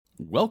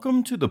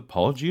Welcome to the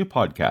Apologia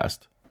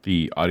Podcast,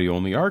 the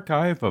audio-only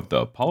archive of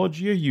the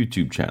Apologia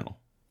YouTube channel.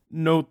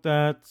 Note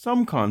that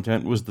some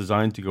content was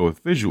designed to go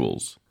with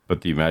visuals,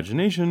 but the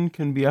imagination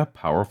can be a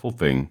powerful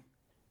thing.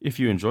 If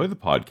you enjoy the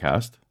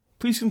podcast,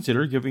 please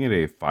consider giving it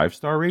a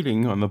 5-star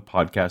rating on the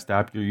podcast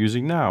app you're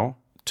using now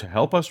to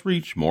help us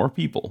reach more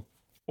people.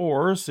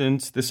 Or,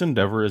 since this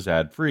endeavor is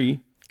ad-free,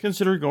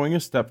 consider going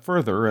a step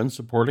further and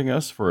supporting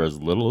us for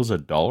as little as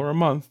 $1 a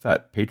month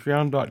at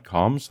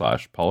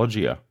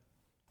patreon.com/apologia.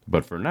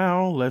 But for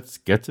now, let's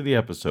get to the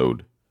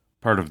episode.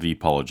 Part of the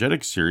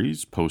Apologetics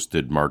series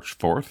posted March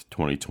 4th,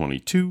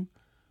 2022,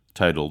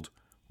 titled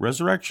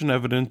Resurrection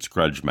Evidence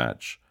Grudge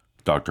Match,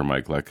 Dr.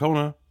 Mike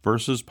Licona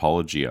versus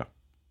Apologia.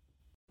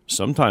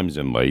 Sometimes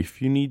in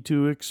life, you need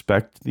to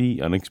expect the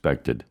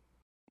unexpected.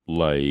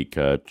 Like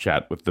a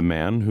chat with the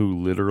man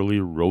who literally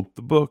wrote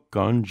the book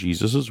on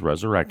Jesus'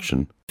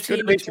 resurrection. Good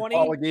to meet you,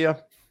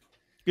 Apologia.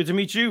 Good to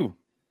meet you.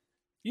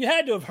 You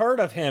had to have heard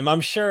of him.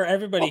 I'm sure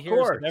everybody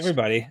hears of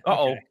everybody.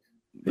 Uh-oh. Okay.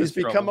 He's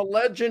become a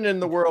legend in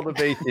the world of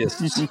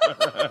atheists.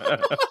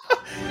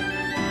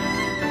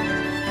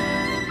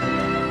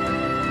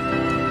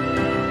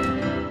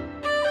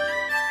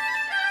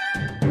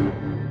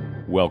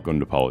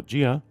 Welcome to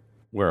Apologia,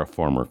 where a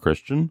former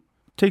Christian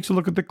takes a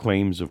look at the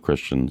claims of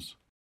Christians.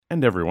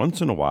 And every once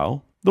in a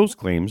while, those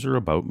claims are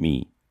about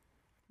me.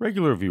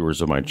 Regular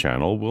viewers of my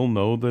channel will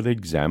know that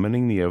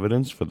examining the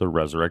evidence for the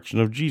resurrection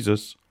of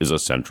Jesus is a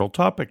central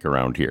topic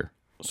around here.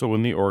 So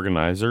when the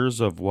organizers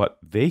of what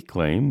they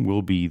claim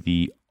will be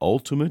the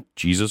ultimate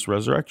Jesus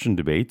resurrection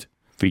debate,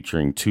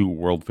 featuring two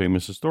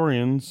world-famous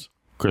historians,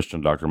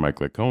 Christian Dr. Mike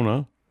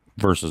Licona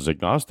versus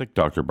agnostic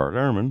Dr. Bart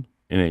Ehrman,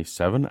 in a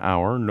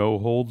 7-hour,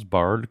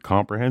 no-holds-barred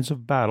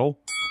comprehensive battle,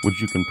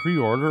 which you can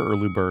pre-order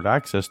early bird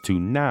access to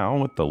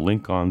now at the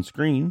link on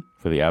screen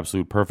for the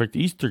absolute perfect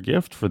Easter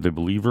gift for the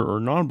believer or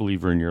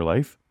non-believer in your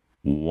life,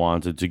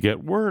 wanted to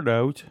get word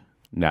out.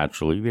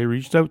 Naturally, they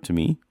reached out to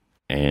me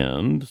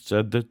and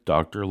said that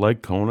Dr.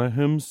 Licona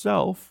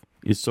himself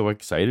is so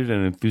excited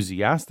and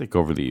enthusiastic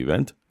over the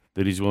event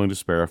that he's willing to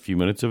spare a few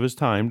minutes of his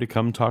time to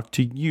come talk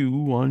to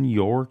you on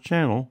your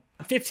channel.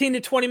 15 to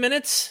 20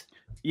 minutes?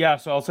 Yeah,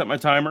 so I'll set my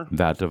timer.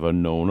 That of a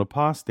known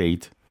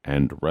apostate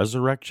and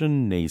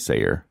resurrection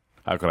naysayer.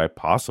 How could I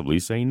possibly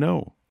say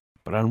no?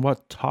 But on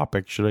what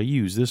topic should I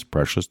use this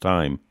precious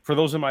time? For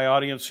those in my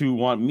audience who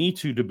want me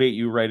to debate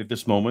you right at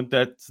this moment,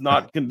 this is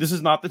not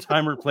the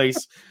time or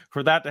place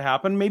for that to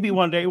happen. Maybe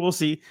one day, we'll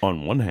see.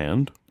 On one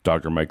hand,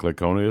 Dr. Mike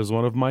Licona is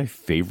one of my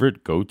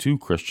favorite go-to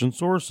Christian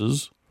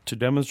sources to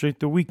demonstrate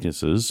the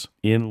weaknesses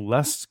in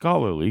less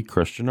scholarly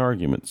Christian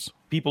arguments.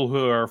 People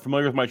who are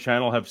familiar with my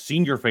channel have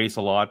seen your face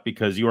a lot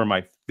because you are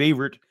my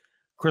favorite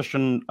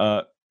Christian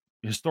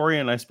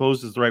historian, I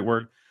suppose is the right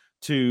word,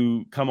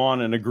 to come on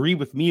and agree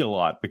with me a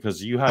lot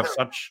because you have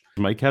such...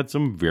 Mike had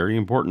some very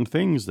important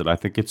things that I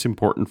think it's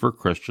important for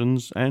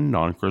Christians and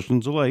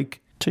non-Christians alike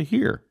to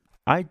hear.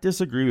 I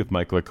disagree with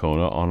Mike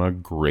Licona on a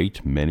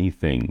great many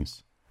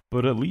things,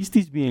 but at least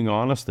he's being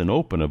honest and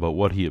open about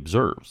what he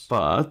observes.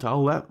 But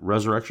I'll let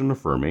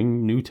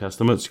resurrection-affirming New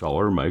Testament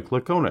scholar Mike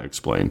Licona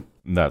explain.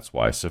 That's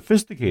why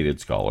sophisticated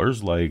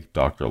scholars like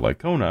Dr.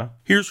 Licona...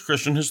 Here's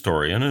Christian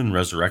historian and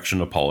resurrection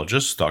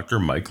apologist Dr.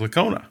 Mike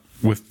Licona,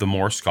 with the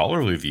more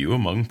scholarly view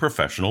among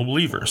professional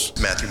believers.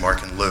 Matthew,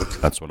 Mark, and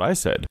Luke. That's what I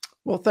said.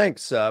 Well,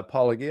 thanks,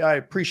 Apologia. I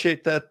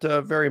appreciate that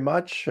very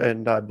much,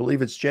 and I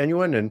believe it's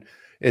genuine, and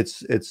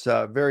it's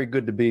very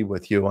good to be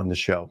with you on the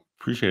show.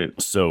 Appreciate it.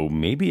 So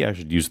maybe I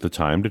should use the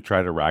time to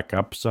try to rack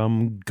up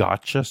some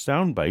gotcha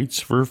sound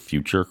bites for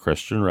future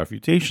Christian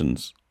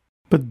refutations.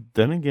 But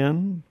then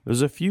again,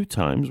 there's a few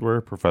times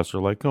where Professor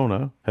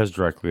Licona has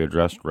directly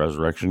addressed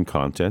resurrection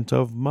content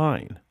of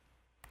mine.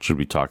 Should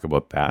we talk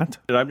about that?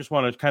 And I just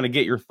want to kind of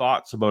get your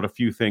thoughts about a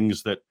few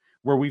things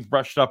where we've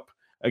brushed up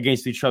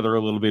against each other a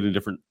little bit in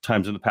different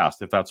times in the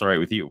past, if that's all right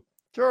with you.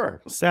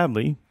 Sure.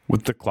 Sadly,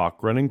 with the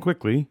clock running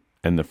quickly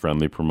and the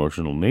friendly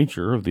promotional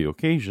nature of the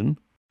occasion,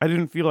 I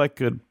didn't feel I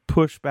could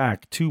push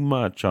back too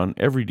much on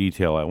every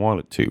detail I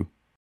wanted to.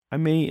 I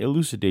may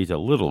elucidate a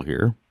little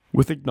here,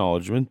 with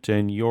acknowledgement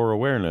and your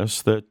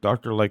awareness that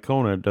Dr.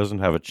 Licona doesn't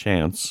have a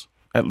chance,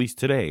 at least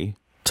today,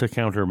 to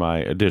counter my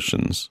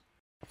additions.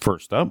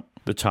 First up,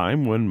 the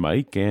time when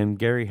Mike and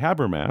Gary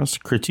Habermas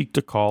critiqued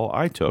a call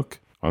I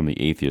took on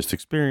the Atheist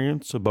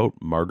Experience about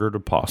martyred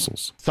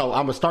apostles. So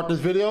I'm gonna start this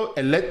video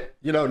and let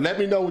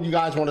me know when you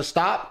guys want to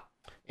stop,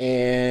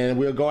 and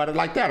we'll go at it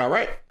like that. All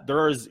right?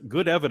 There is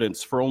good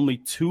evidence for only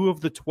 2 of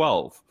the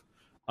 12,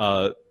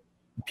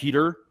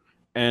 Peter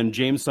and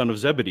James, son of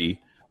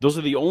Zebedee. Those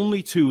are the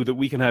only 2 that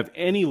we can have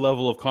any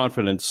level of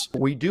confidence.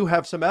 We do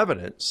have some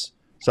evidence.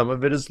 Some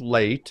of it is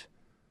late.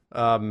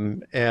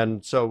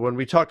 And so when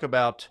we talk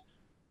about,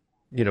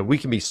 we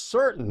can be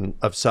certain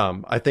of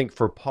some. I think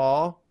for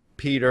Paul,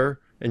 Peter,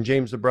 and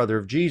James, the brother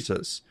of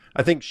Jesus,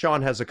 I think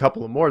Sean has a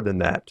couple of more than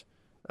that.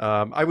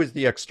 I was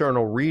the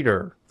external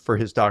reader for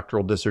his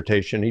doctoral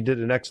dissertation. He did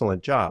an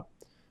excellent job.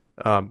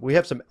 We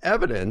have some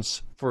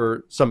evidence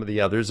for some of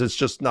the others. It's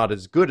just not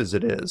as good as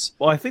it is.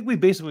 Well, I think we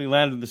basically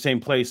landed in the same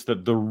place,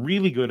 that the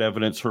really good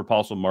evidence for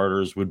apostle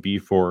martyrs would be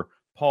for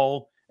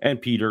Paul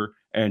and Peter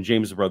and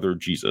James, the brother of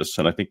Jesus.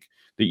 And I think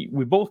that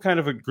we both kind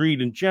of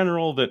agreed in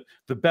general that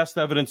the best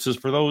evidence is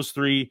for those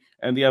three,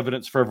 and the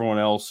evidence for everyone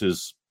else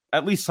is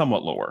at least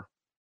somewhat lower.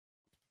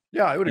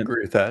 Yeah, I would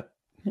agree with that.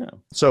 Yeah.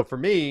 So for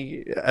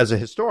me, as a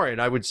historian,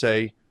 I would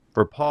say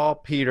for Paul,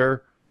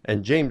 Peter,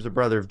 and James, the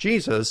brother of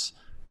Jesus,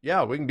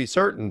 yeah, we can be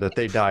certain that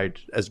they died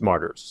as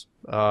martyrs.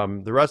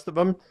 The rest of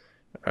them,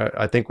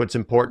 I think what's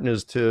important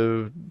is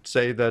to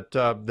say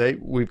that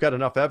we've got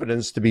enough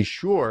evidence to be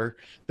sure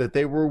that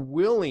they were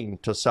willing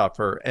to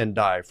suffer and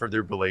die for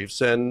their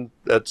beliefs. And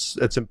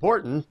it's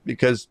important,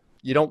 because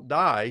you don't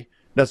die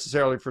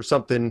necessarily for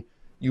something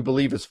you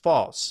believe is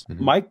false.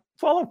 My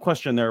follow-up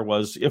question there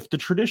was, if the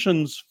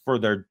traditions for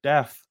their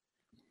death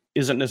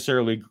isn't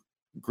necessarily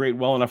great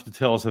well enough to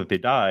tell us that they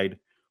died,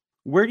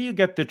 where do you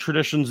get the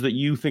traditions that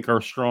you think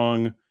are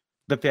strong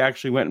that they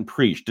actually went and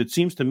preached? It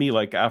seems to me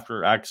like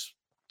after Acts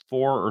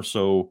 4 or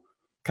so,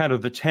 kind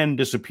of the 10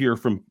 disappear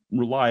from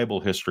reliable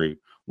history.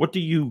 What do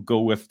you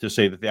go with to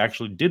say that they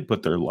actually did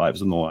put their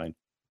lives on the line?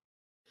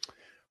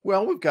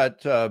 Well, we've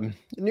got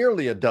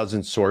nearly a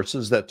dozen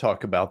sources that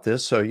talk about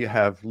this. So you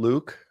have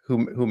Luke,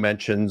 who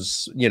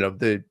mentions,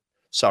 the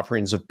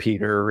sufferings of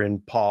Peter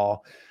and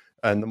Paul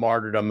and the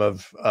martyrdom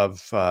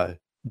of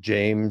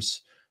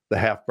James, the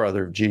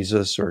half-brother of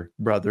Jesus, or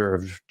brother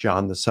of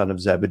John, the son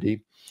of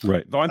Zebedee.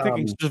 Right. Though I'm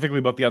thinking specifically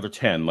about the other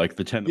 10, like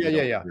the 10.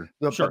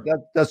 Sure.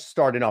 That's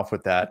starting off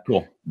with that.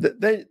 Cool.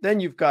 Then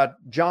you've got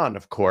John,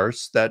 of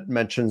course, that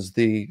mentions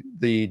the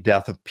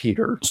death of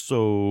Peter.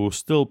 So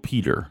still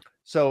Peter.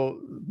 So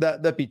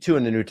that'd be two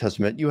in the New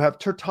Testament. You have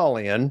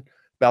Tertullian,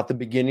 about the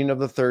beginning of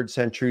the 3rd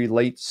century,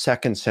 late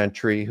 2nd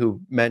century, who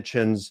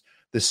mentions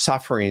the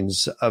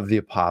sufferings of the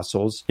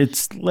apostles.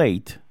 It's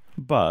late,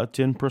 but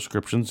in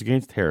Prescriptions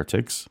Against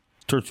Heretics,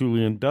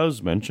 Tertullian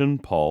does mention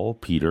Paul,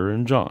 Peter,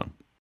 and John,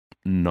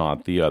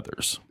 not the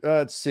others.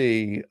 Let's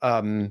see.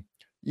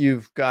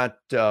 You've got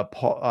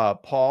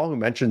Paul, who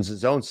mentions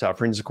his own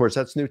sufferings. Of course,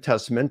 that's New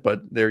Testament,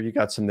 but there you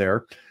got some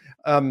there.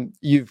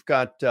 You've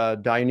got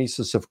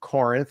Dionysius of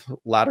Corinth,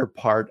 latter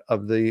part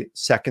of the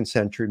 2nd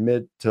century,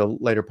 mid to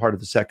later part of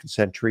the 2nd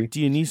century.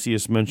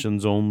 Dionysius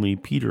mentions only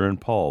Peter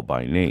and Paul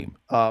by name.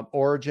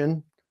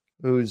 Origen,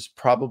 who's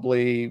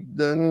probably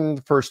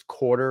the first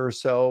quarter or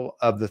so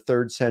of the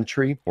 3rd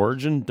century.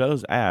 Origen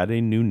does add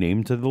a new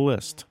name to the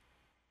list,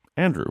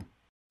 Andrew.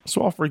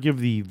 So I'll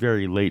forgive the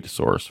very late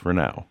source for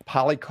now.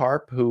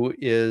 Polycarp, who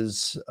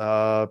is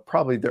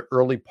probably the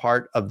early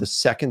part of the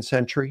 2nd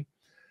century.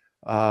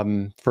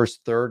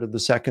 First third of the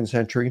 2nd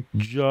century.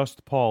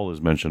 Just Paul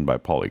is mentioned by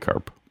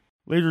Polycarp.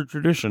 Later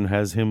tradition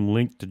has him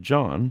linked to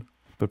John,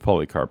 but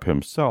Polycarp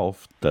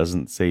himself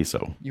doesn't say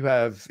so. You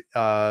have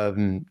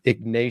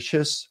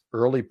Ignatius,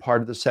 early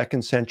part of the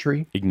 2nd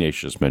century.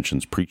 Ignatius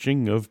mentions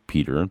preaching of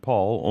Peter and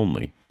Paul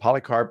only.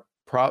 Polycarp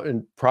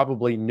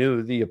probably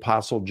knew the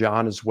Apostle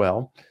John as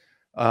well.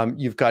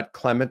 You've got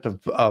Clement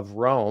of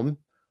Rome,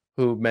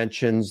 who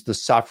mentions the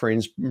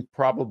sufferings,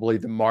 probably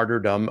the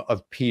martyrdom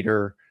of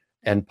Peter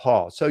and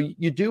Paul. So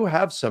you do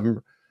have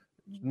some,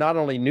 not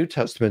only New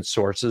Testament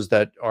sources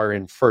that are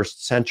in 1st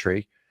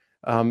century,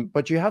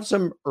 but you have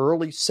some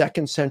early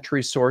 2nd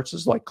century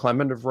sources like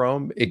Clement of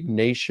Rome,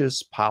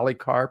 Ignatius,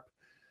 Polycarp,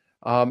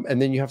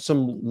 and then you have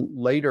some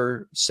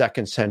later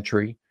 2nd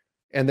century,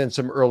 and then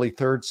some early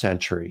 3rd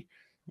century.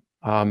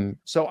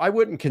 So I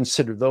wouldn't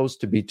consider those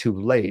to be too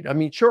late. I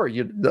mean, sure,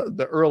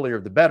 the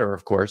earlier the better,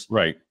 of course.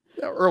 Right.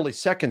 Early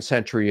 2nd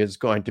century is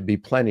going to be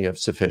plenty of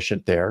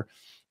sufficient there.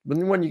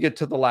 When you get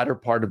to the latter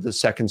part of the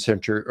 2nd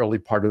century, early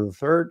part of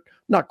the 3rd,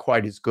 not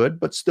quite as good,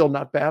 but still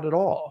not bad at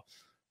all.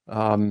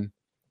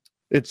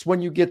 It's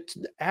when you get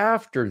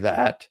after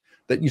that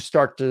you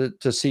start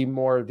to see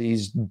more of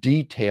these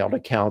detailed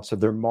accounts of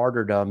their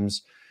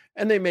martyrdoms.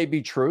 And they may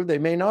be true, they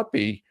may not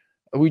be.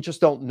 We just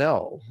don't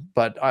know.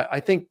 But I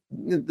think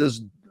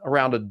there's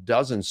around a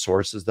dozen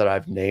sources that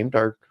I've named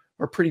are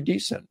pretty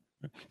decent.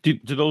 Do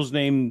those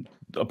name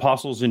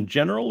apostles in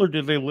general, or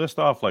did they list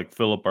off like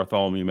Philip,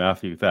 Bartholomew,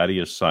 Matthew,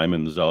 Thaddeus,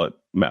 Simon, the Zealot,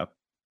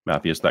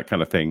 Matthias, that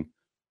kind of thing?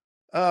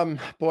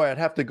 Boy, I'd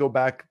have to go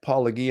back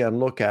Apologia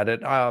and look at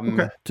it.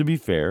 Okay. To be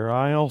fair,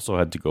 I also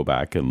had to go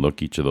back and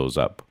look each of those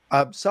up.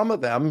 Some of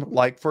them,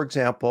 like, for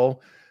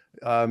example,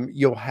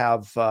 you'll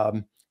have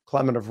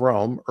Clement of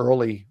Rome,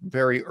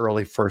 very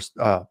early first,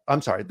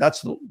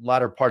 that's the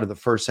latter part of the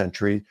 1st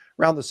century,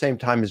 around the same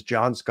time as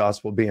John's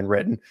gospel being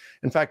written.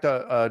 In fact,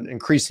 an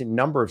increasing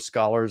number of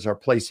scholars are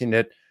placing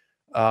it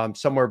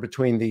somewhere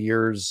between the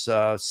years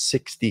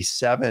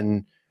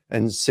 67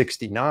 and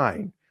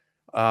 69.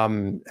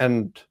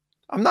 And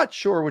I'm not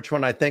sure which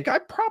one I think. I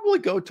probably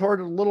go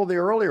toward a little of the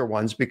earlier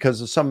ones because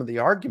of some of the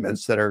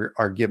arguments that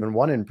are given,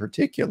 one in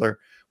particular,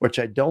 which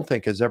I don't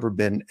think has ever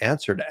been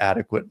answered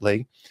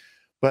adequately.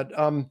 But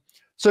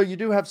so you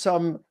do have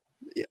some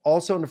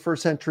also in the 1st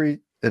century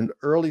and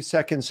early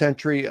 2nd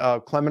century.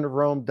 Clement of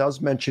Rome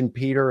does mention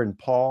Peter and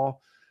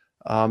Paul.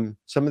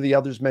 Some of the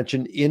others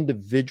mentioned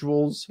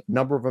individuals. A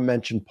number of them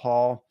mentioned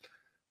Paul.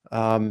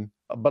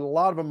 But a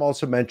lot of them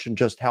also mentioned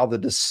just how the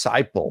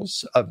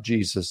disciples of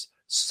Jesus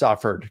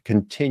suffered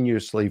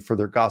continuously for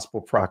their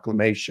gospel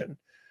proclamation.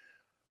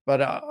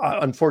 But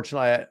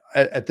unfortunately,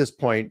 at this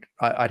point,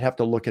 I'd have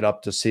to look it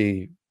up to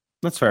see.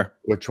 That's fair.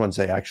 Which ones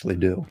they actually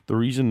do. The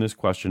reason this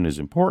question is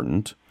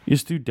important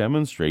is to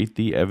demonstrate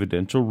the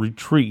evidential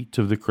retreat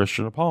of the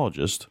Christian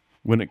apologist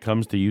when it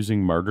comes to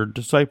using martyred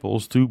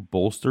disciples to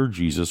bolster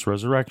Jesus'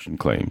 resurrection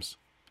claims.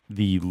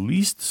 The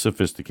least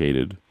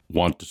sophisticated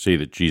want to say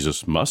that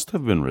Jesus must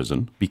have been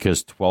risen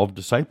because 12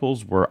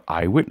 disciples were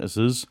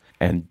eyewitnesses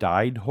and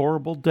died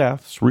horrible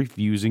deaths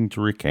refusing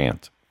to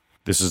recant.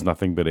 This is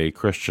nothing but a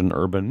Christian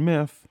urban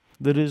myth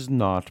that is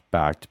not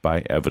backed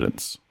by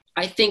evidence.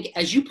 I think,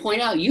 as you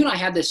point out, you and I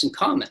have this in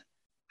common.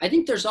 I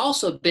think there's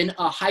also been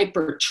a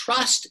hyper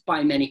trust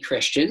by many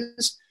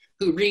Christians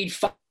who read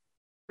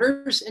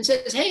martyrs and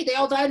says, hey, they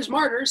all died as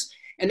martyrs,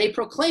 and they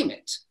proclaim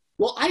it.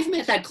 Well, I've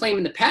made that claim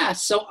in the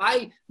past, so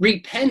I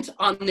repent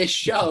on this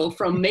show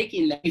from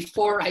making that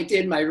before I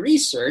did my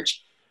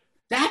research.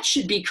 That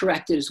should be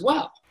corrected as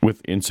well.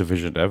 With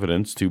insufficient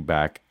evidence to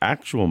back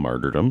actual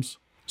martyrdoms,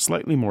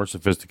 slightly more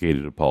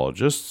sophisticated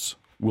apologists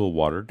will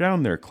water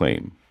down their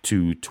claim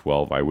to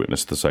 12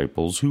 eyewitness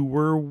disciples who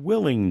were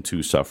willing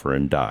to suffer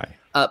and die.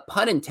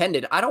 Pun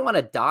intended, I don't want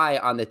to die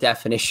on the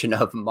definition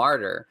of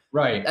martyr.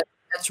 Right.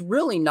 That's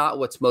really not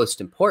what's most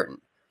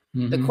important.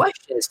 Mm-hmm. The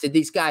question is, did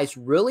these guys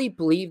really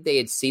believe they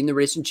had seen the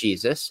risen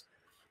Jesus?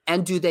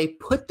 And do they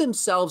put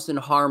themselves in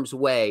harm's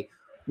way,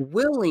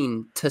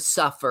 willing to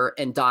suffer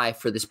and die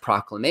for this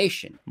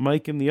proclamation?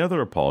 Mike and the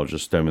other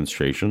apologists'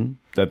 demonstration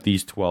that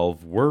these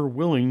 12 were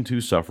willing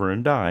to suffer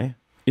and die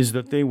is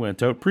that they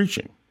went out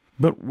preaching.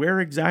 But where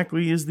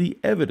exactly is the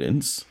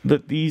evidence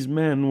that these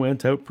men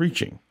went out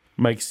preaching?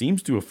 Mike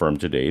seems to affirm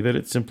today that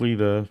it's simply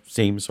the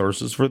same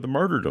sources for the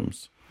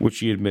martyrdoms, which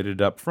he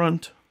admitted up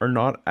front are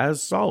not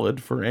as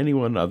solid for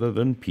anyone other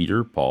than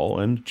Peter, Paul,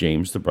 and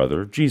James, the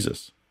brother of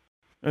Jesus.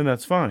 And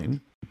that's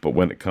fine. But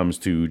when it comes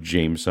to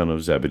James, son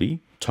of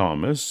Zebedee,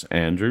 Thomas,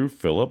 Andrew,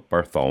 Philip,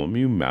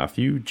 Bartholomew,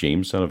 Matthew,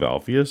 James, son of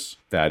Alphaeus,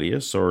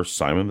 Thaddeus, or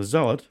Simon the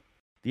Zealot,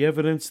 the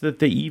evidence that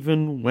they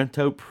even went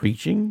out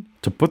preaching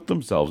to put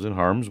themselves in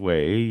harm's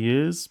way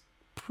is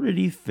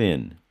pretty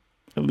thin,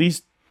 at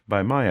least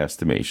by my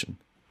estimation.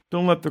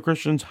 Don't let the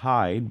Christians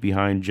hide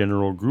behind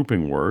general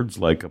grouping words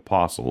like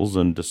apostles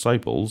and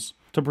disciples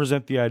to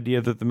present the idea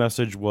that the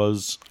message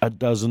was a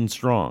dozen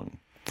strong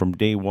from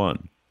day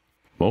one.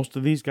 Most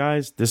of these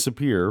guys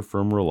disappear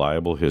from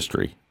reliable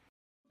history.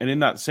 And in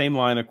that same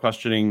line of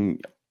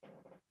questioning,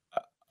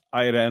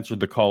 I had answered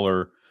the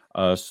caller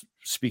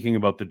speaking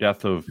about the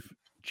death of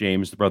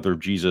James, the brother of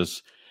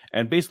Jesus.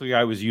 And basically,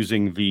 I was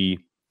using the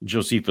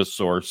Josephus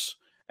source,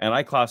 and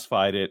I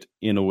classified it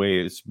in a way,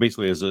 it's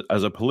basically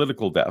as a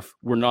political death.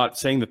 We're not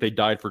saying that they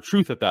died for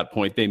truth at that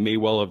point. They may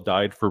well have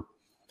died for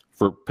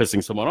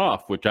pissing someone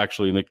off, which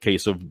actually in the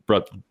case of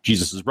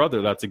Jesus'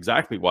 brother, that's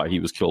exactly why he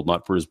was killed,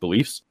 not for his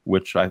beliefs,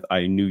 which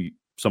I knew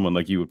someone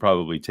like you would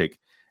probably take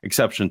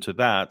exception to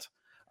that.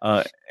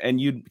 And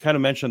you kind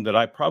of mentioned that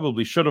I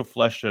probably should have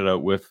fleshed it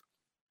out with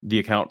the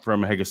account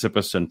from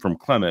Hegesippus and from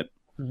Clement.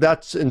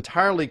 That's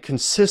entirely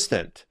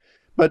consistent.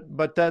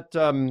 But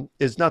that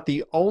is not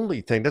the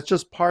only thing. That's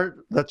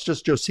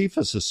just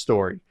Josephus'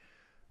 story.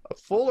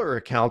 Fuller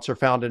accounts are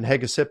found in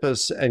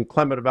Hegesippus and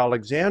Clement of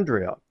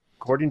Alexandria.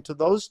 According to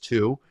those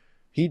two,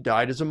 he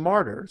died as a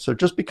martyr. So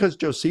just because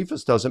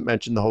Josephus doesn't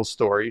mention the whole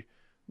story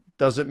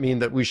doesn't mean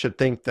that we should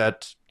think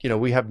that,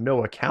 we have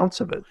no accounts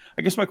of it.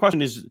 I guess my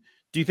question is,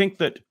 do you think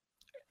that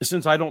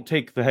since I don't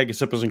take the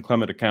Hegesippus and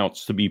Clement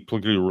accounts to be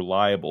particularly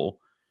reliable,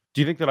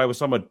 do you think that I was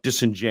somewhat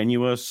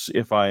disingenuous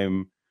if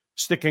I'm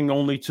sticking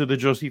only to the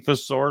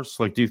Josephus source?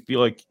 Like, do you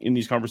feel like in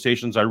these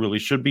conversations I really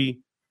should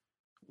be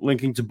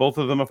linking to both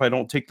of them if I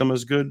don't take them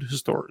as good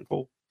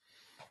historical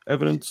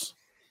evidence?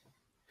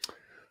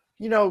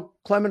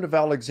 Clement of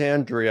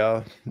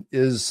Alexandria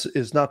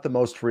is not the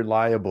most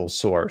reliable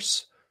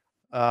source.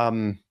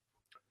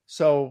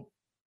 So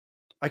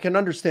I can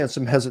understand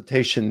some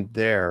hesitation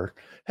there.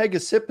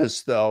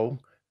 Hegesippus, though,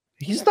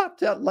 he's not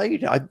that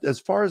late. As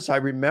far as I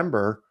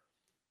remember,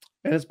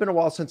 and it's been a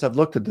while since I've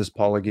looked at this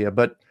Apologia,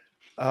 but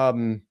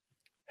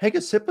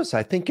Hegesippus,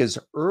 I think, is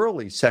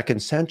early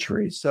 2nd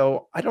century.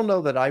 So I don't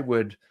know that I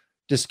would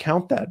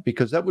discount that,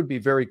 because that would be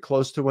very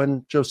close to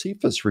when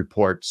Josephus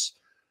reports,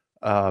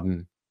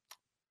 the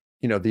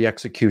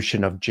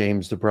execution of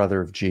James, the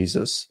brother of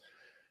Jesus.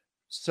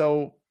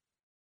 So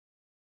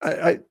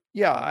I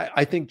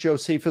think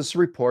Josephus'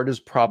 report is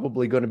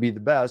probably going to be the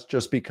best,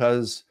 just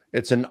because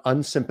it's an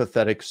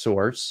unsympathetic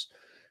source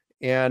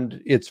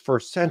and it's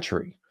 1st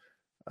century.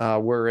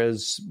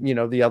 Whereas,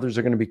 the others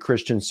are going to be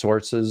Christian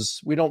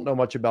sources. We don't know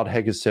much about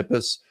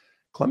Hegesippus.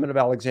 Clement of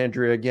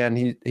Alexandria,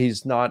 again,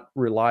 he's not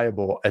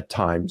reliable at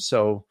times.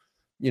 So,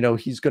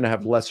 he's going to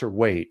have lesser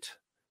weight.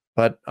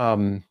 But,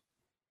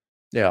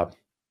 yeah.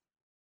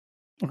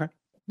 Okay.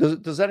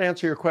 Does that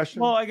answer your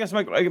question? Well, I guess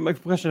my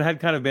question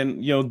had kind of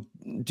been,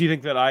 do you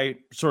think that I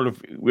sort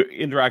of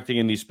interacting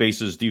in these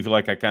spaces, do you feel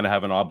like I kind of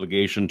have an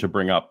obligation to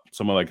bring up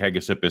someone like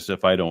Hegesippus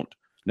if I don't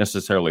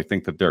necessarily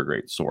think that they're a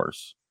great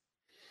source?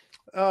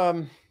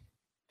 To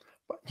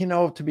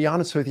be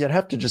honest with you, I'd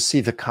have to just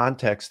see the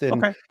context. In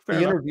the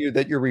interview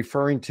that you're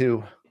referring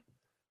to,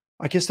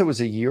 I guess that was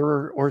a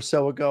year or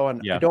so ago,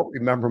 and I don't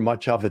remember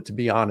much of it, to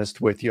be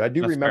honest with you. I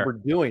do remember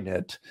doing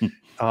it,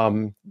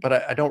 but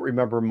I don't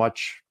remember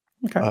much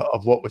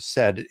of what was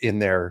said in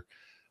there.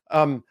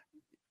 I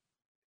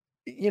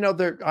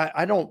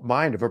don't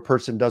mind if a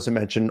person doesn't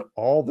mention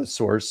all the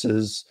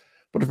sources,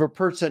 but if a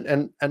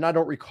person, and I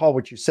don't recall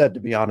what you said, to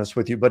be honest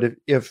with you, but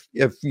if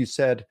you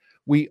said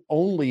we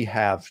only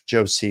have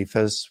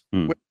Josephus,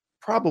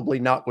 probably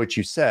not what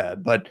you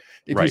said, but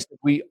if you said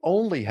we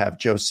only have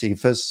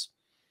Josephus,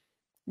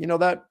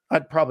 that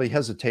I'd probably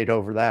hesitate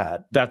over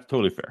that. That's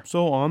totally fair.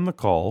 So on the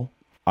call,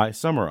 I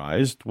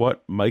summarized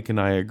what Mike and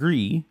I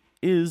agree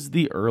is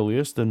the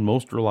earliest and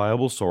most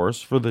reliable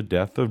source for the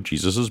death of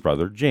Jesus'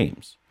 brother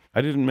James.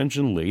 I didn't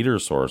mention later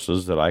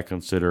sources that I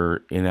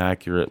consider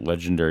inaccurate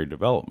legendary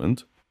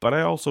development, but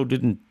I also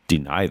didn't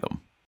deny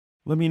them.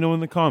 Let me know in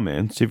the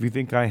comments if you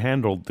think I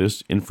handled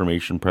this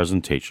information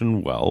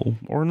presentation well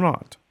or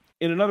not.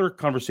 In another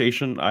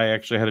conversation, I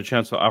actually had a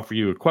chance to offer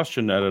you a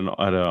question at an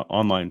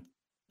online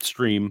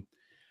stream,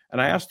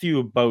 and I asked you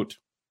about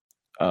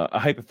a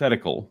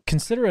hypothetical.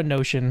 Consider a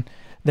notion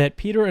that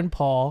Peter and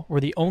Paul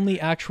were the only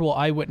actual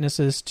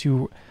eyewitnesses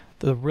to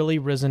the really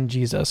risen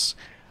Jesus.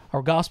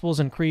 Our Gospels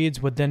and creeds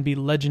would then be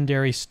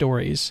legendary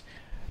stories.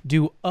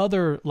 Do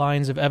other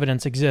lines of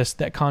evidence exist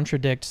that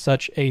contradict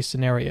such a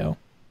scenario?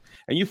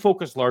 And you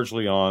focus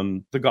largely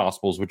on the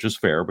Gospels, which is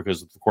fair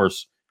because, of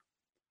course,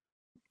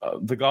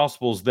 the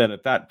Gospels then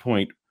at that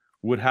point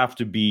would have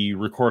to be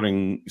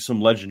recording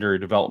some legendary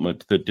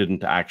development that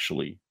didn't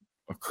actually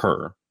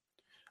occur.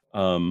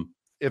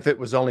 If it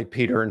was only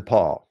Peter and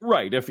Paul.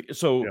 Right.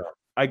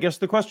 I guess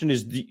the question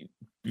is,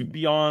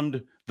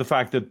 beyond the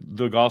fact that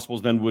the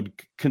Gospels then would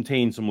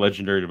contain some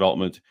legendary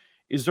development,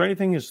 is there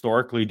anything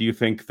historically, do you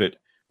think, that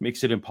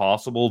makes it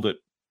impossible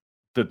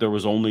that there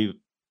was only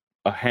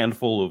a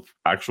handful of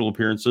actual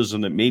appearances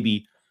and that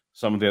maybe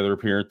some of the other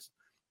appearances,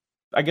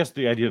 I guess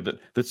the idea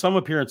that some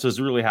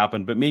appearances really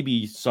happened, but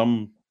maybe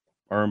some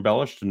are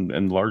embellished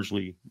and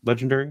largely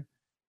legendary?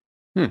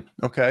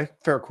 Okay,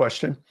 fair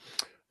question.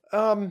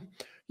 I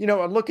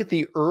look at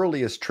the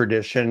earliest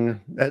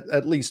tradition,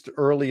 at least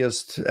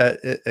earliest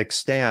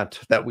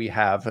extant that we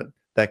have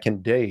that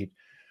can date.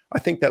 I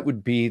think that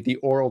would be the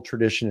oral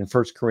tradition in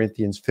 1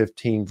 Corinthians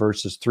 15,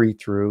 verses 3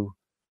 through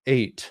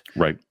 8.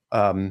 Right.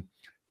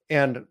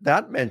 And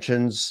that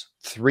mentions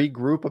 3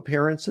 group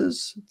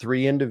appearances,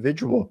 3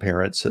 individual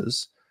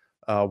appearances,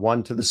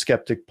 one to the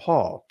skeptic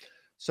Paul.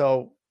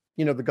 So,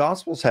 the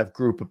Gospels have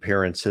group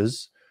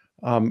appearances.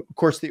 Of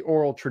course, the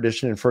oral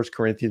tradition in 1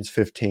 Corinthians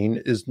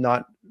 15 is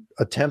not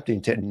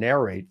attempting to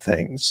narrate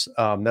things.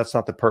 That's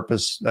not the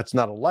purpose. That's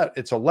not a letter.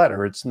 It's a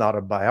letter. It's not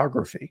a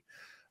biography.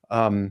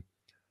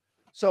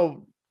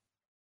 So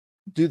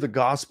do the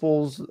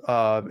Gospels,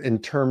 in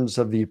terms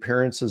of the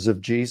appearances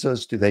of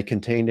Jesus, do they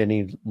contain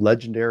any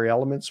legendary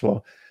elements?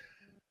 Well,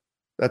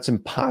 that's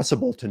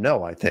impossible to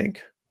know, I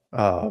think,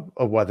 of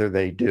whether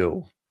they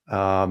do.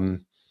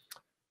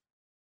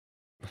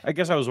 I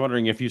guess I was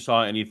wondering if you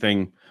saw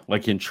anything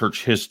like in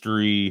church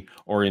history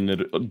or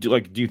do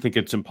you think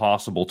it's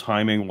impossible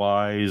timing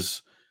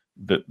wise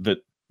that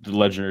the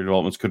legendary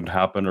developments couldn't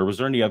happen, or was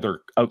there any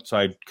other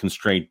outside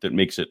constraint that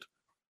makes it,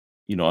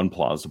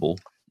 unplausible?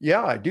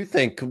 Yeah, I do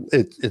think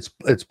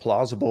it's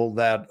plausible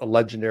that a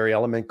legendary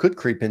element could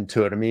creep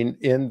into it. I mean,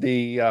 in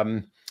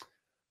the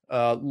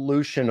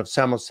Lucian of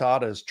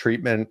Samosata's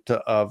treatment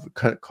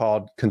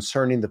called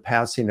Concerning the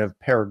Passing of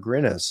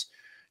Peregrinus,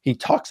 he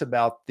talks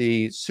about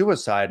the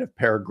suicide of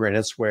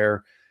Peregrinus,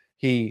 where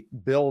he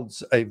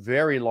builds a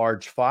very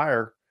large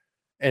fire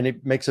and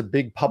it makes a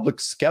big public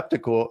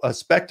spectacle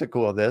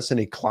of this, and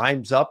he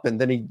climbs up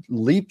and then he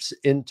leaps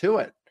into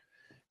it.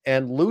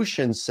 And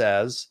Lucian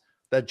says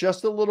that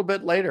just a little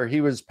bit later,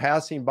 he was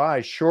passing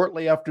by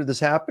shortly after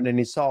this happened, and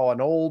he saw an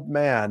old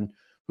man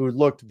who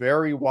looked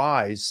very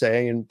wise,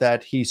 saying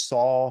that he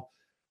saw,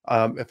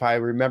 if I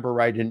remember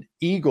right, an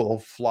eagle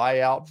fly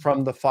out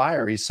from the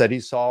fire. He said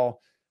he saw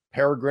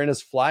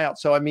Peregrinus fly out.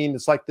 So, I mean,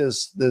 it's like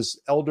this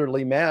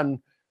elderly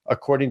man,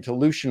 according to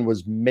Lucian,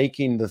 was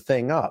making the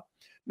thing up.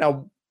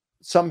 Now,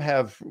 some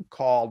have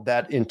called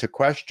that into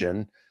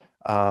question,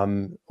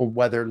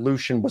 whether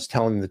Lucian was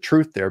telling the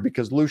truth there,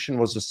 because Lucian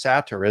was a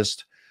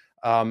satirist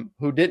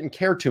who didn't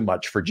care too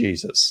much for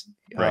Jesus.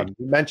 Right.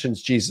 He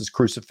mentions Jesus'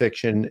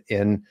 crucifixion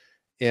in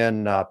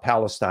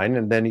Palestine,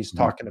 and then he's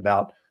talking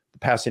about the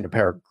passing of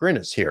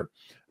Peregrinus here.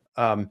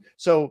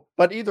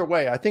 But either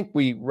way, I think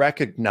we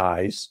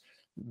recognize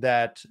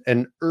that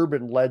an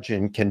urban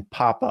legend can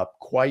pop up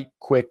quite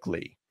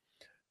quickly.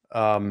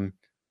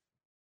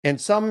 And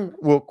some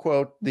will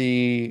quote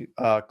the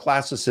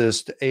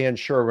classicist A.N.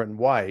 Sherwin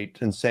White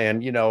and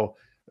saying,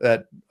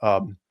 that,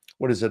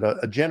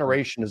 a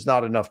generation is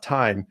not enough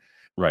time.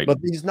 Right. But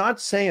he's not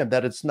saying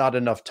that it's not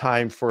enough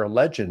time for a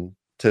legend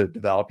to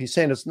develop. He's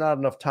saying it's not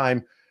enough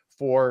time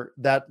for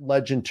that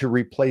legend to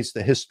replace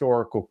the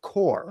historical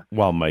core.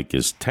 While Mike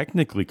is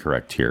technically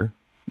correct here,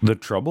 the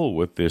trouble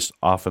with this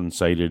often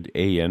cited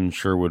A.N.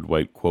 Sherwood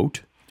White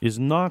quote is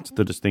not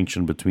the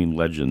distinction between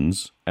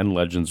legends and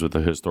legends with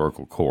a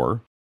historical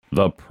core.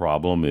 The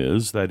problem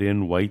is that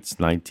in White's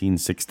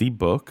 1960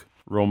 book,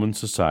 Roman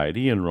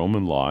Society and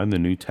Roman Law in the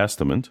New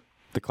Testament,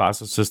 the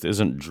classicist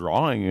isn't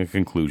drawing a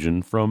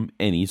conclusion from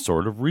any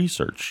sort of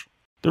research.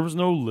 There was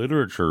no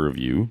literature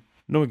review,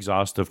 no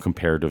exhaustive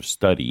comparative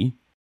study.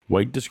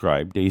 White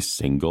described a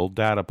single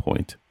data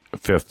point,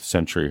 5th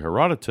century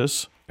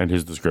Herodotus and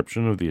his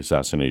description of the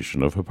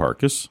assassination of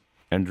Hipparchus,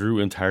 and drew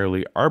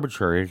entirely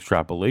arbitrary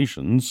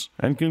extrapolations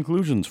and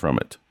conclusions from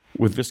it.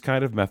 With this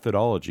kind of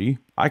methodology,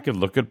 I could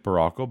look at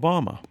Barack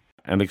Obama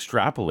and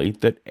extrapolate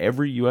that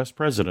every U.S.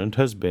 president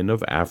has been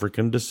of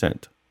African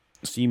descent.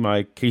 See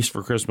my Case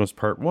for Christmas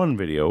Part 1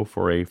 video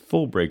for a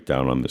full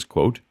breakdown on this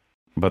quote,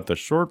 but the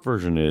short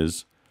version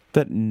is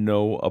that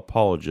no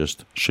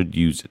apologist should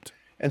use it.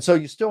 And so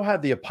you still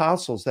have the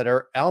apostles that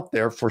are out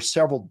there for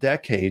several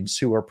decades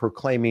who are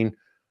proclaiming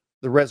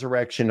the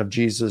resurrection of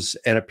Jesus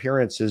and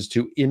appearances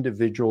to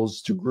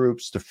individuals, to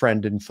groups, to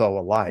friend and foe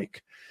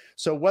alike.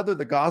 So whether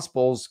the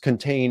Gospels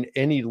contain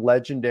any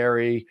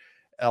legendary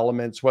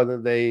elements, whether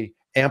they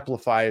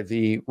amplify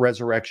the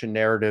resurrection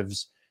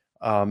narratives,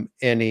 I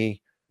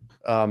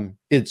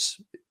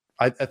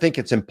think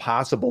it's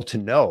impossible to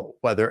know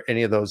whether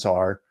any of those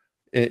are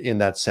in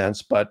that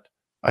sense. But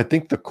I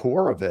think the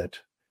core of it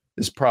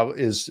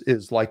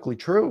is likely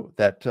true,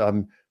 that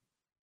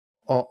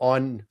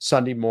on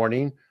Sunday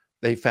morning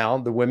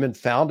the women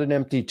found an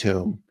empty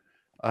tomb,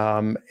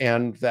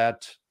 and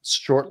that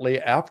shortly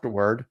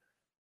afterward,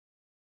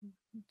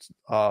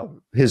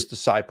 his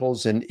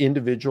disciples and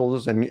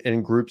individuals and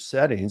in group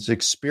settings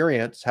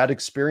had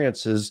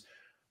experiences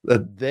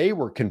that they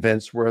were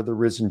convinced were the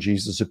risen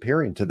Jesus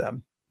appearing to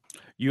them.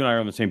 You and I are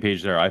on the same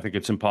page there. I think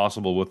it's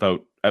impossible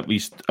without at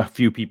least a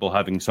few people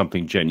having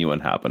something genuine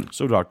happen.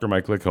 So Dr.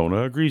 Mike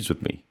Licona agrees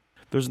with me.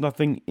 There's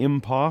nothing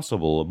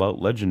impossible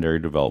about legendary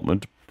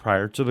development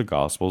prior to the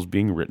Gospels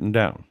being written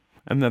down,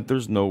 and that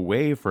there's no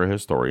way for a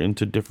historian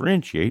to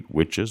differentiate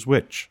which is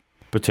which,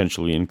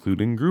 potentially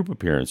including group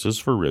appearances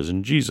for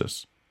risen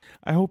Jesus.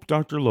 I hope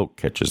Dr. Loke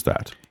catches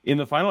that. In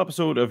the final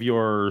episode of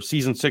your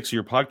season 6 of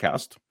your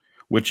podcast,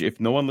 which if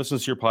no one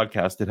listens to your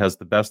podcast, it has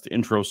the best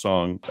intro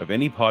song of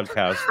any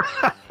podcast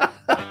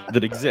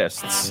that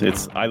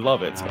exists. I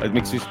love it. It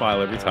makes me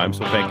smile every time,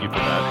 so thank you for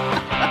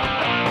that.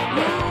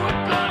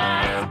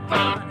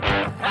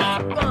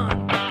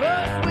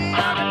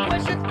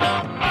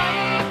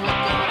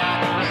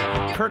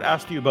 Kurt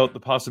asked you about the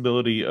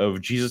possibility of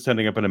Jesus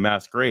ending up in a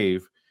mass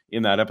grave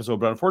in that episode,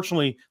 but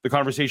unfortunately the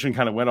conversation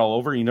kind of went all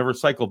over. You never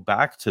cycled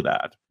back to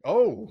that.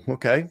 Oh,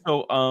 okay.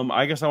 So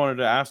I guess I wanted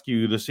to ask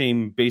you the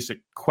same basic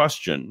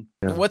question.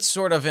 Yeah. What's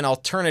sort of an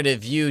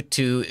alternative view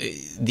to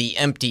the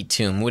empty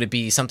tomb? Would it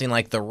be something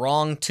like the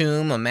wrong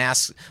tomb, a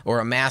mass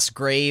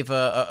grave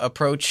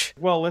approach?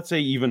 Well, let's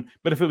say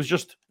but if it was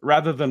just,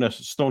 rather than a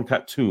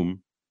stone-cut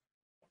tomb,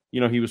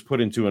 he was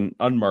put into an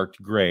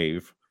unmarked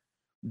grave,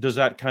 does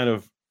that kind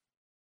of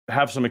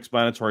have some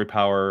explanatory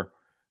power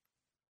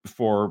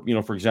for,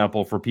 for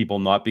example, for people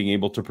not being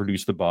able to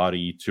produce the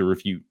body to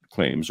refute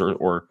claims,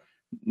 or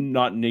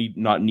not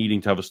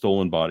needing to have a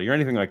stolen body or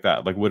anything like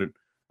that? Like, would it,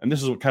 and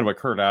this is kind of what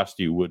Kurt asked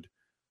you, would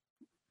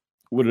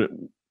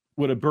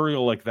a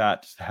burial like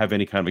that have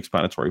any kind of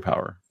explanatory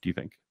power, do you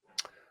think?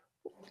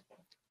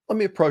 Let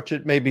me approach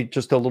it maybe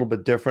just a little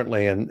bit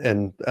differently and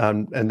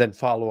then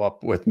follow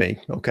up with me.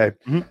 Okay.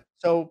 Mm-hmm.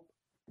 So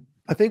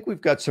I think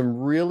we've got some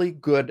really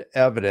good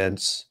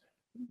evidence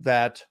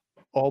that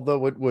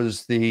although it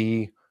was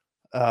the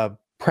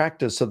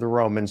practice of the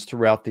Romans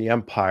throughout the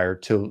empire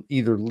to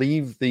either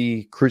leave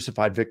the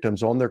crucified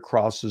victims on their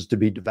crosses to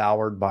be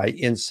devoured by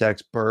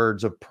insects,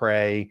 birds of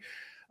prey,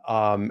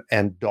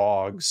 and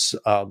dogs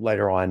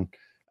later on,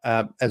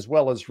 as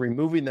well as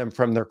removing them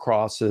from their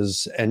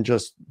crosses and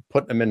just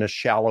putting them in a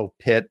shallow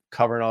pit,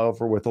 covering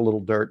over with a little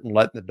dirt and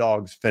letting the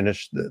dogs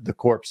finish the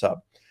corpse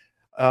up.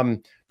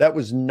 That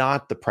was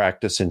not the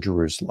practice in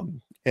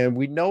Jerusalem. And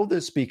we know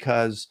this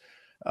because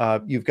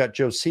you've got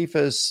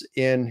Josephus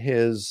in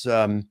his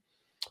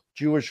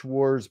Jewish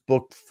Wars,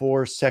 Book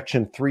 4,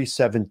 Section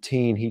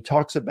 317. He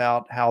talks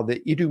about how the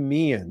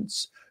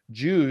Idumeans,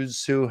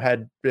 Jews who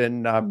had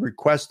been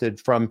requested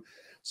from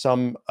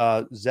some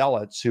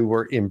zealots who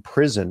were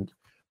imprisoned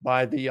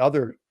by the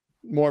other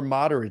more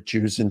moderate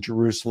Jews in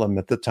Jerusalem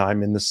at the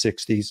time in the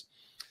 60s,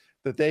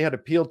 that they had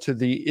appealed to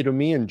the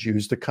Idumean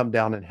Jews to come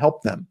down and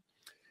help them.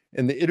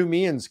 And the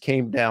Idumeans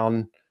came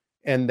down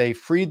and they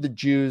freed the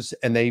Jews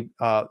and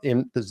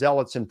the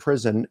zealots in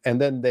prison,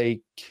 and then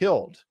they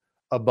killed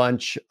a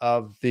bunch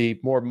of the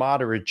more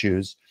moderate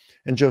Jews.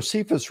 And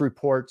Josephus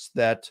reports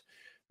that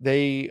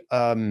the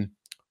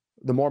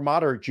more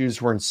moderate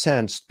Jews were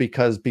incensed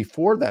because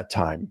before that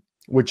time,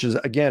 which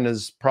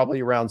is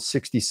probably around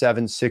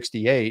 67,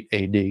 68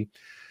 AD,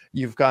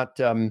 you've got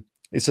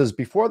It says,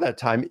 before that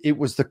time, it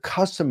was the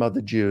custom of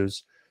the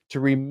Jews to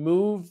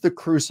remove the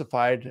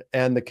crucified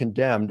and the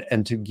condemned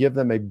and to give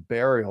them a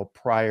burial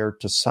prior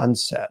to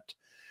sunset.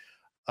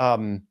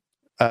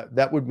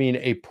 That would mean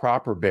a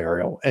proper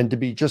burial, and to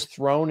be just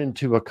thrown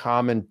into a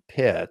common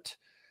pit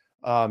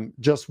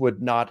just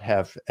would not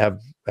have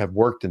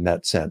worked in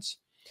that sense.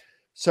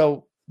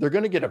 So they're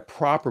going to get a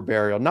proper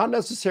burial, not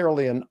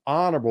necessarily an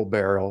honorable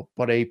burial,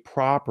 but a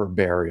proper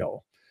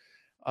burial.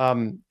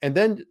 And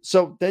then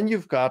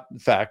you've got the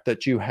fact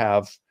that you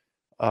have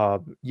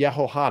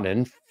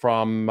Yehohanan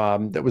from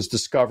that was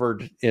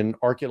discovered in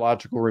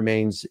archaeological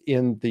remains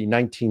in the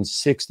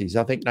 1960s,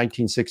 I think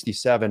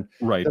 1967.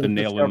 Right, the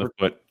nail in the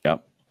foot.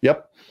 Yep.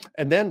 Yep.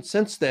 And then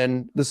since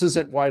then, this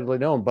isn't widely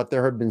known, but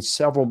there have been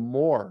several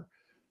more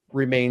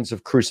remains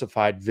of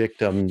crucified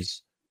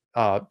victims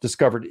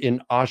discovered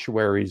in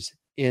ossuaries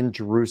in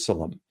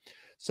Jerusalem.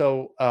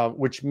 So,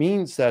 which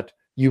means that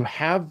you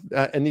have,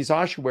 and these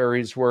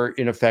ossuaries were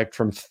in effect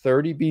from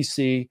 30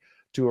 BC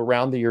to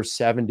around the year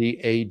 70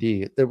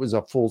 AD. It was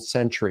a full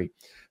century.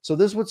 So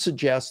this would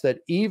suggest that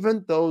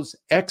even those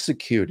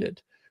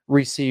executed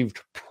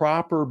received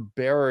proper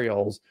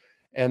burials,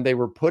 and they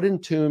were put in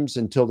tombs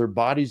until their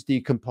bodies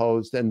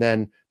decomposed, and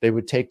then they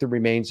would take the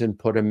remains and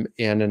put them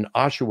in an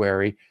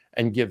ossuary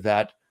and give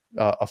that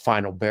a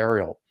final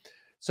burial.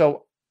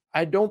 So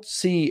I don't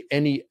see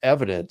any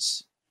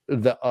evidence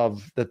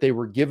that they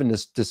were given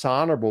this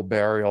dishonorable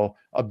burial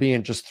of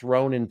being just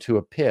thrown into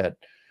a pit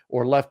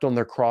or left on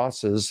their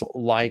crosses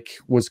like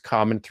was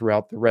common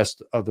throughout the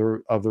rest of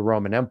the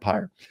Roman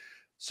Empire.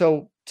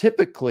 So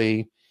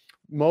typically,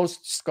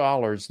 most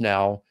scholars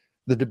now,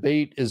 the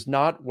debate is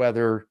not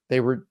whether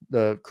they were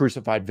the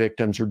crucified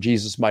victims or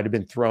Jesus might have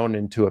been thrown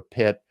into a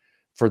pit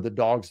for the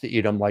dogs to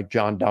eat them, like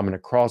John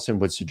Dominic Crossan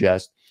would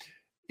suggest.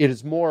 It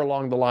is more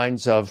along the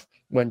lines of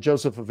when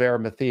Joseph of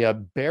Arimathea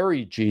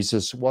buried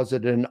Jesus, was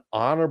it an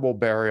honorable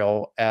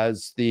burial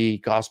as the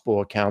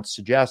gospel accounts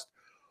suggest,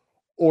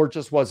 or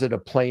just was it a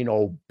plain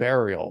old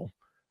burial?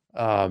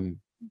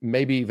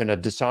 Maybe even a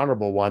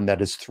dishonorable one that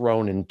he's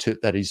thrown into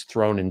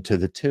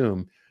the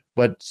tomb,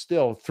 but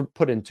still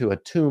put into a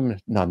tomb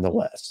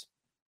nonetheless.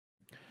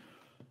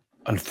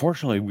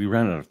 Unfortunately, we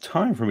ran out of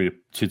time for me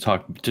to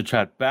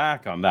chat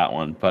back on that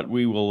one, but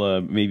we will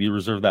maybe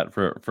reserve that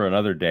for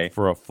another day.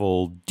 For a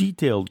full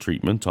detailed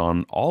treatment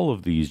on all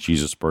of these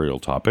Jesus burial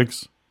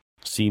topics,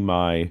 see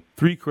my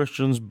 3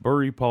 Christians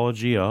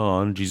Burypologia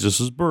on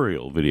Jesus'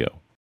 burial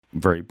video.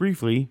 Very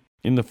briefly,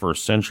 in the 1st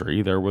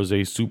century, there was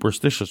a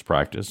superstitious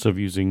practice of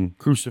using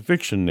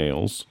crucifixion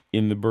nails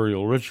in the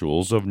burial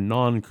rituals of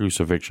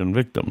non-crucifixion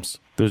victims.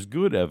 There's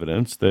good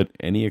evidence that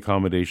any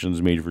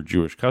accommodations made for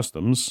Jewish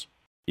customs,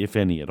 if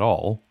any at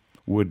all,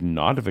 would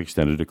not have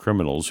extended to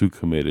criminals who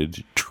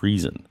committed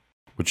treason,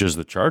 which is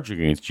the charge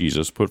against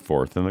Jesus put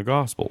forth in the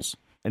Gospels.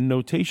 And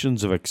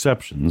notations of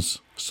exceptions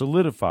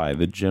solidify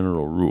the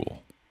general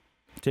rule.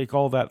 Take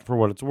all that for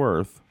what it's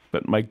worth,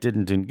 but Mike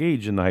didn't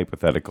engage in the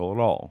hypothetical at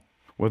all.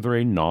 Whether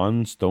a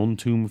non-stone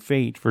tomb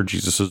fate for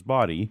Jesus'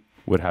 body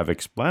would have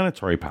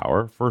explanatory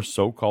power for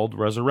so-called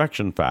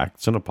resurrection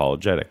facts and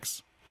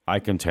apologetics. I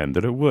contend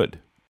that it would.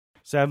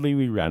 Sadly,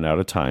 we ran out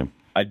of time.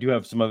 I do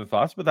have some other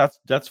thoughts, but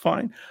that's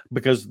fine,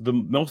 because the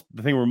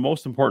thing we're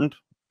most important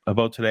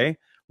about today,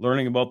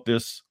 learning about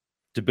this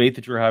debate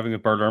that you're having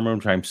with Bart Ehrman,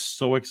 which I'm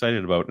so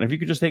excited about. And if you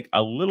could just take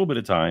a little bit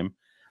of time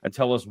and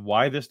tell us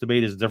why this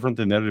debate is different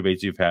than the other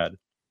debates you've had,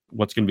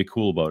 what's going to be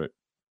cool about it?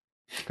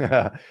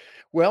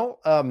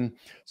 Well,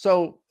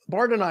 so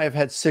Bart and I have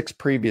had 6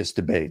 previous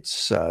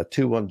debates,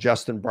 2 on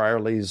Justin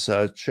Brierley's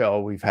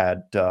show. We've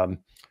had,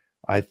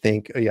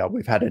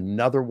 we've had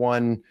another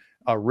one,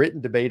 a written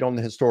debate on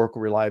the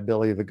historical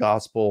reliability of the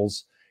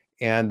Gospels.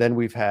 And then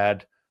we've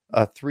had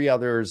 3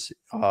 others.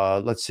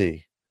 Let's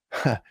see.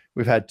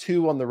 We've had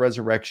 2 on the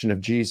resurrection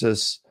of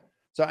Jesus.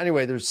 So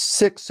anyway, there's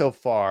 6 so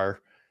far.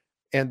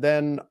 And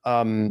then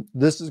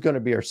this is going to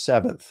be our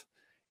 7th.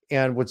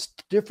 And what's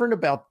different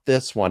about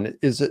this one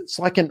is it's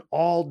like an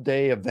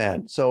all-day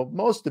event. So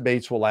most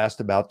debates will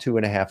last about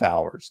 2.5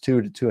 hours,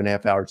 2 to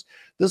 2.5 hours.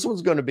 This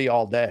one's going to be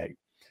all day.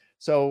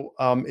 So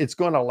it's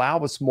going to allow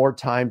us more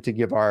time to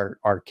give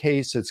our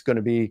case. It's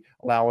going to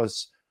allow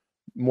us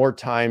more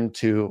time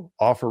to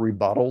offer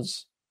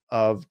rebuttals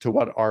to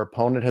what our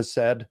opponent has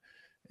said,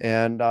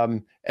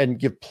 and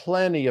give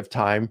plenty of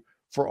time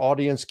for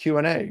audience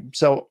Q&A.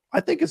 So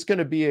I think it's going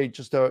to be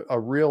just a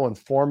real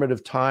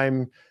informative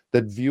time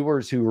that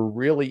viewers who are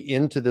really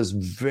into this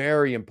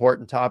very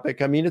important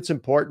topic. I mean, it's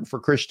important for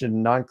Christian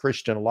and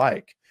non-Christian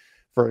alike.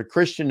 For a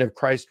Christian, if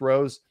Christ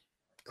rose,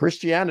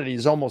 Christianity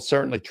is almost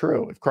certainly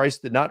true. If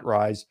Christ did not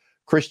rise,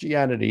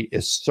 Christianity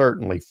is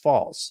certainly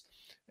false.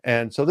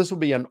 And so this will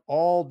be an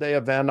all-day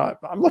event.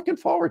 I'm looking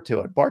forward to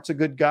it. Bart's a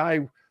good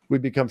guy.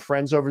 We've become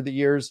friends over the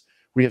years.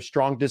 We have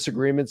strong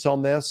disagreements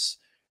on this,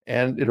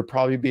 and it'll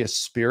probably be a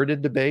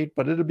spirited debate,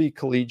 but it'll be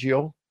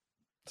collegial.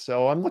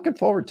 So I'm looking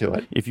forward to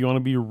it. If you want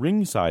to be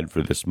ringside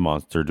for this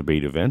monster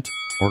debate event,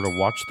 or to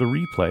watch the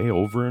replay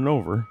over and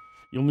over,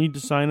 you'll need to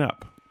sign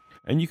up.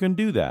 And you can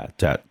do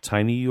that at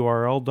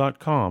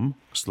tinyurl.com/BartEhrman.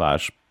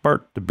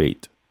 Bart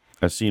Debate,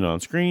 as seen on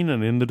screen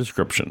and in the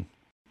description.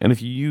 And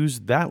if you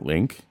use that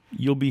link,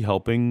 you'll be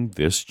helping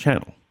this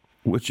channel,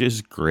 which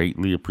is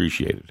greatly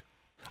appreciated.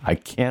 I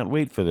can't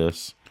wait for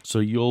this, so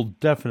you'll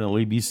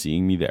definitely be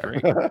seeing me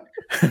there.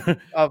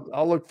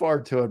 I'll look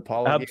forward to it,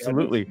 Paul.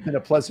 Absolutely. It's been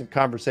a pleasant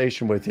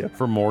conversation with you.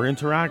 For more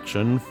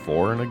interaction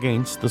for and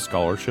against the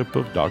scholarship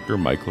of Dr.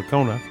 Mike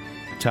Licona,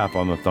 tap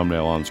on the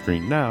thumbnail on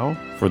screen now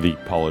for the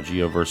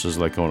Apologia versus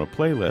Licona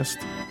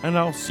playlist, and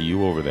I'll see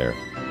you over there.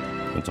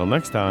 Until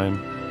next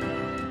time,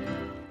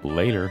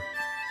 later.